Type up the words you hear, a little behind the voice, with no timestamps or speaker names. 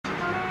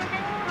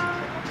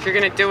If you're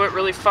gonna do it,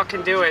 really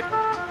fucking do it.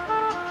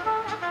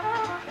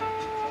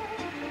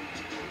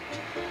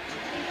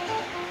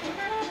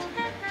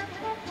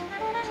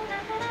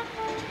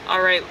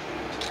 Alright.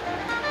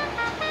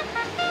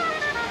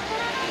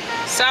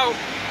 So,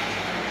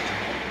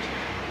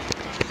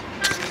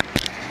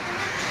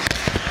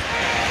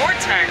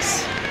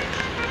 vortex.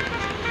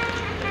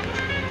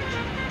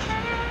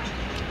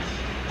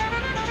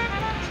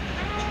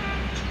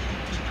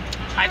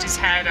 I just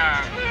had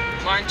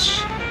lunch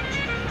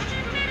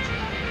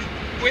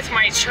with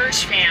my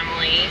church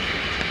family.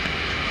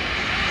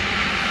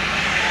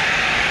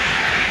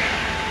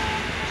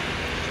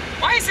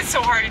 Why is it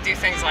so hard to do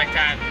things like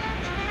that?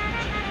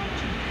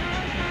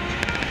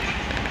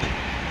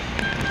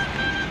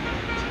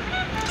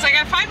 It's like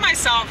I find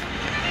myself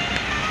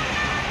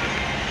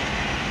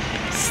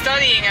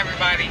studying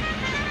everybody,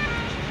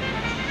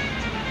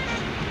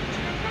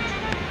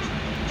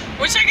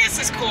 which I guess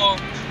is cool.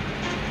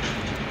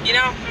 You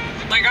know,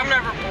 like I'm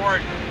never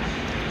bored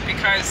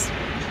because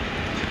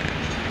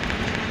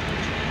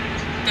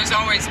there's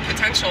always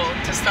potential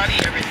to study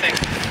everything.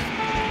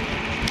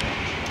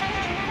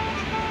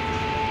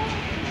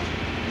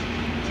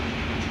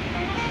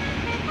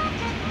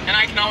 And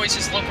I can always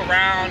just look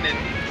around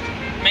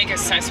and make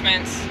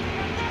assessments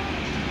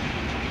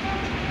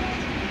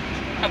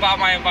about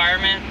my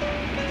environment.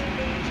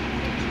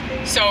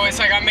 So it's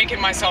like I'm making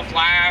myself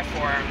laugh,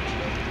 or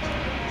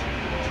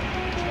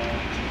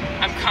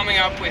I'm coming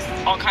up with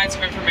all kinds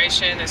of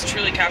information that's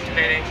truly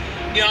captivating,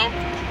 you know?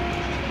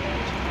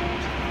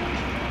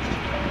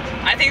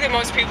 I think that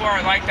most people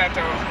aren't like that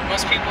though.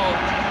 Most people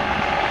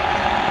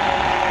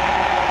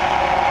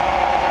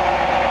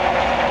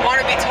want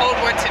to be told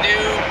what to do.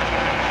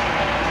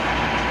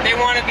 They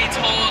want to be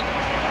told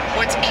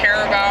what to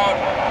care about.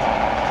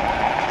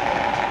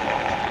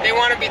 They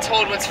want to be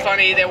told what's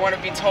funny. They want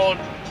to be told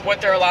what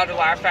they're allowed to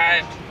laugh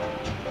at.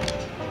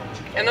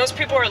 And those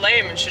people are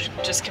lame and should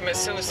just commit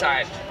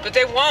suicide. But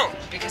they won't,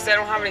 because they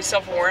don't have any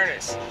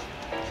self-awareness.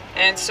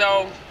 And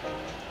so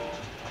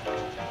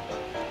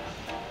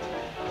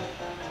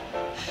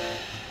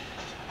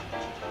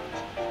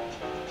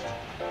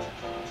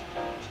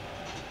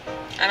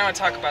I know I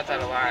talk about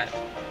that a lot.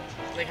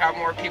 Like how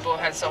more people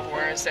had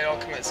self-awareness, they don't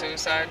commit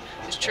suicide.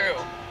 It's true.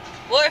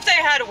 Well, if they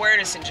had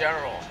awareness in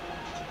general.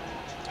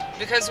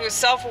 Because with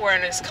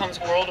self-awareness comes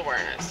world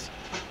awareness.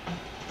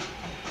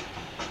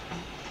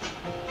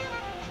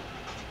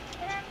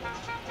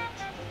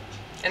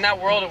 And that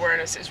world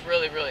awareness is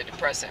really, really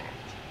depressing.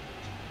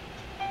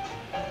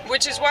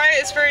 Which is why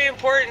it's very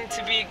important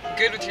to be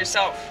good with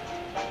yourself.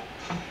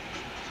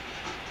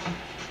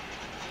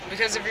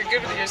 Because if you're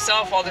good with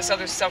yourself, all this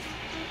other stuff,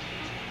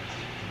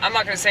 I'm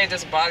not going to say it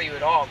doesn't bother you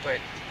at all, but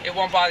it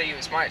won't bother you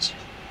as much.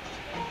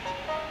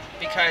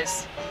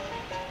 Because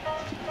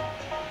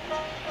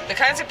the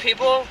kinds of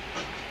people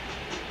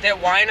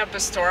that wind up a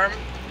storm,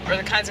 or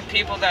the kinds of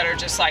people that are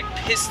just like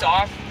pissed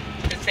off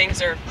that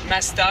things are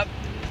messed up,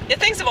 yeah,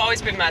 things have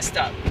always been messed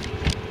up.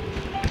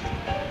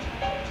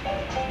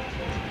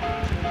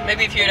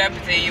 Maybe if you had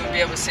empathy, you would be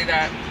able to see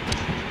that.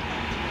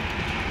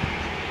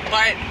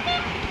 But,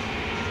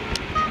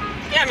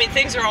 yeah, I mean,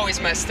 things are always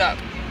messed up.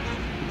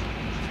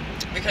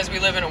 Because we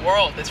live in a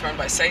world that's run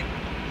by Satan.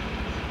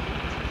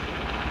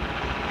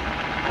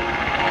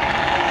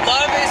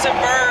 Love is a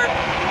verb,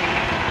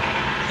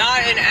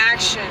 not an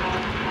action.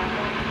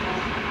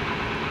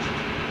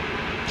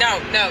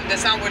 No,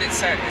 that's not what it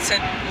said. It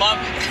said love.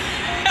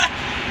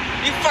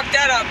 You fucked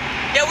that up.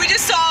 Yeah, we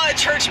just saw a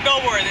church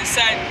billboard that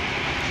said,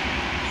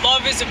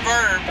 love is a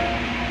verb.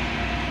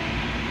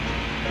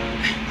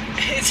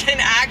 It's an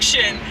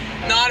action,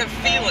 not a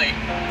feeling.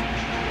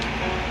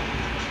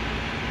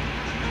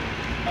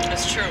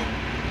 That's true.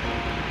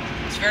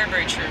 It's very,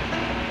 very true.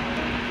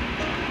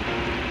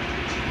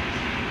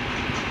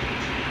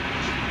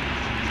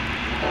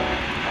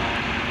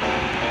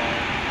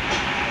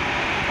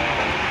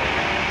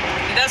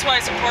 And that's why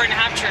it's important to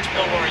have church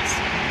billboards.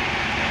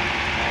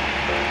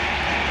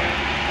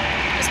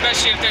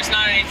 Especially if there's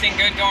not anything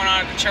good going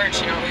on at the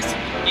church, you know, at least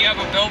you have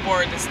a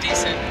billboard that's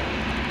decent,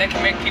 that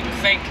can make people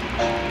think.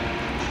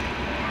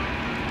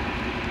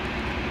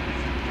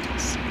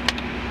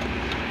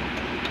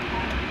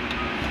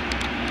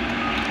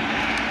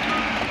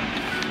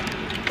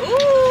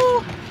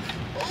 Ooh!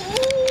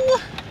 Ooh!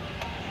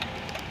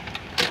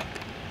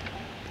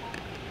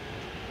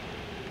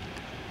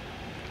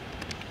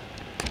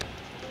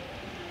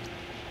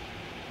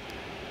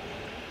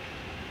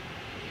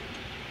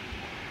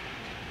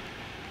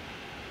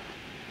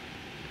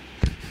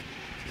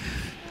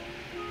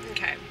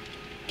 Okay.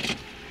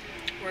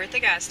 We're at the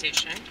gas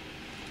station.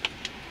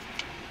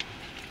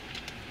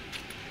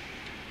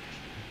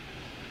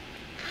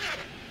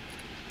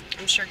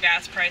 I'm sure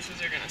gas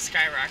prices are gonna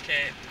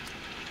skyrocket.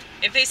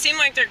 If they seem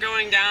like they're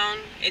going down,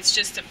 it's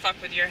just to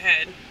fuck with your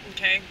head,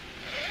 okay?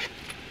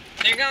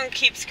 They're gonna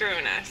keep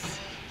screwing us.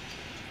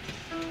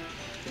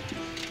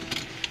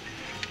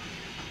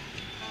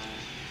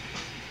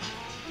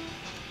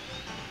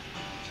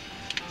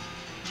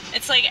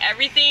 It's like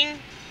everything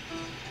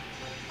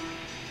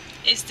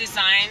is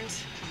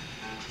designed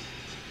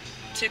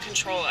to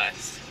control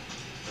us.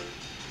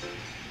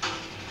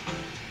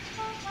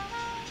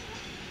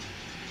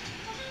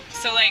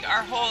 So like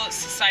our whole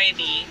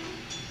society,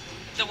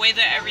 the way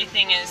that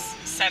everything is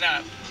set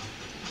up,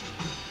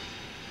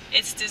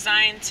 it's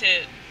designed to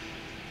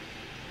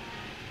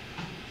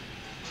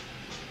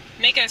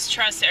make us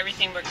trust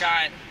everything but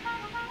God.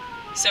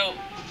 So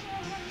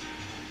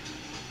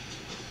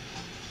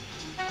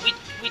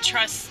we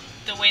trust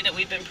the way that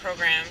we've been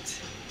programmed.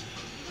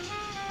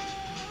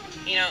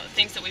 You know,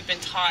 things that we've been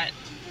taught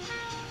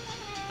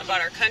about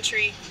our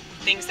country,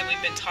 things that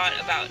we've been taught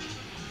about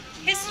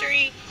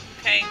history,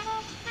 okay?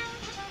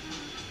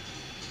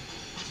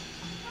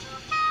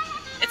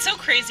 It's so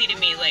crazy to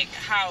me, like,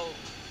 how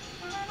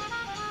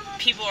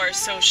people are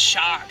so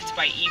shocked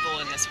by evil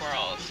in this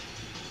world.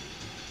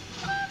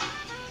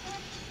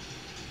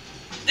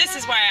 This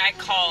is why I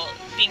call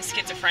being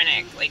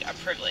schizophrenic like a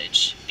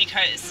privilege,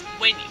 because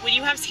when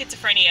you have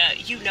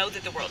schizophrenia, you know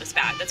that the world is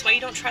bad. That's why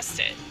you don't trust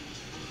it.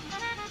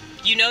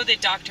 You know that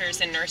doctors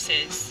and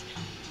nurses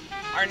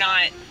are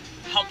not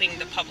helping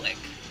the public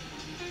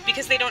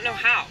because they don't know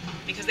how,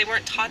 because they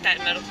weren't taught that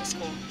in medical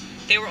school.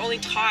 They were only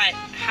taught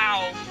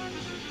how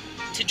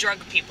to drug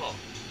people,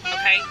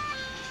 okay?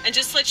 And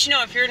just to let you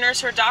know, if you're a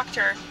nurse or a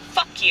doctor,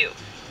 fuck you.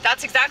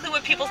 That's exactly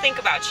what people think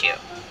about you.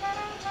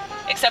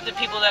 Except the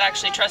people that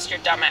actually trust your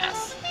dumb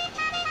ass.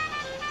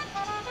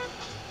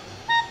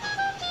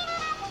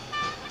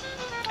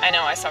 I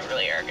know I sound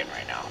really arrogant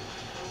right now.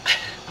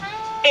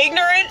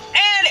 Ignorant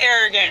and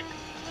arrogant.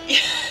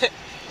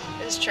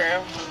 It's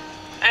true.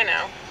 I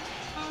know.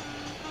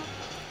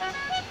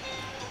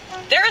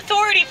 They're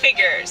authority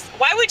figures.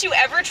 Why would you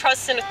ever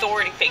trust an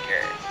authority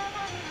figure?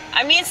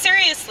 I mean,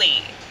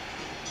 seriously.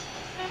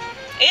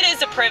 It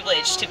is a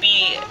privilege to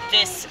be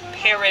this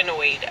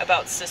paranoid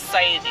about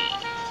society.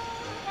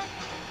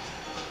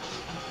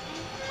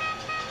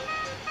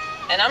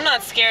 And I'm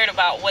not scared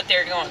about what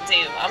they're going to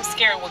do. I'm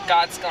scared what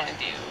God's going to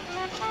do.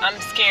 I'm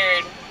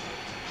scared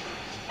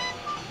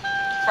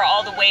for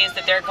all the ways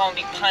that they're going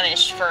to be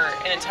punished for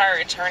an entire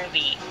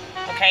eternity.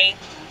 Okay?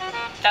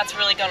 That's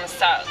really going to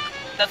suck.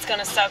 That's going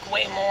to suck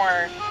way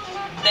more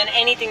than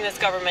anything this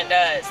government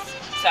does.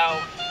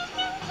 So,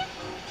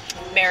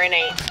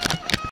 marinate.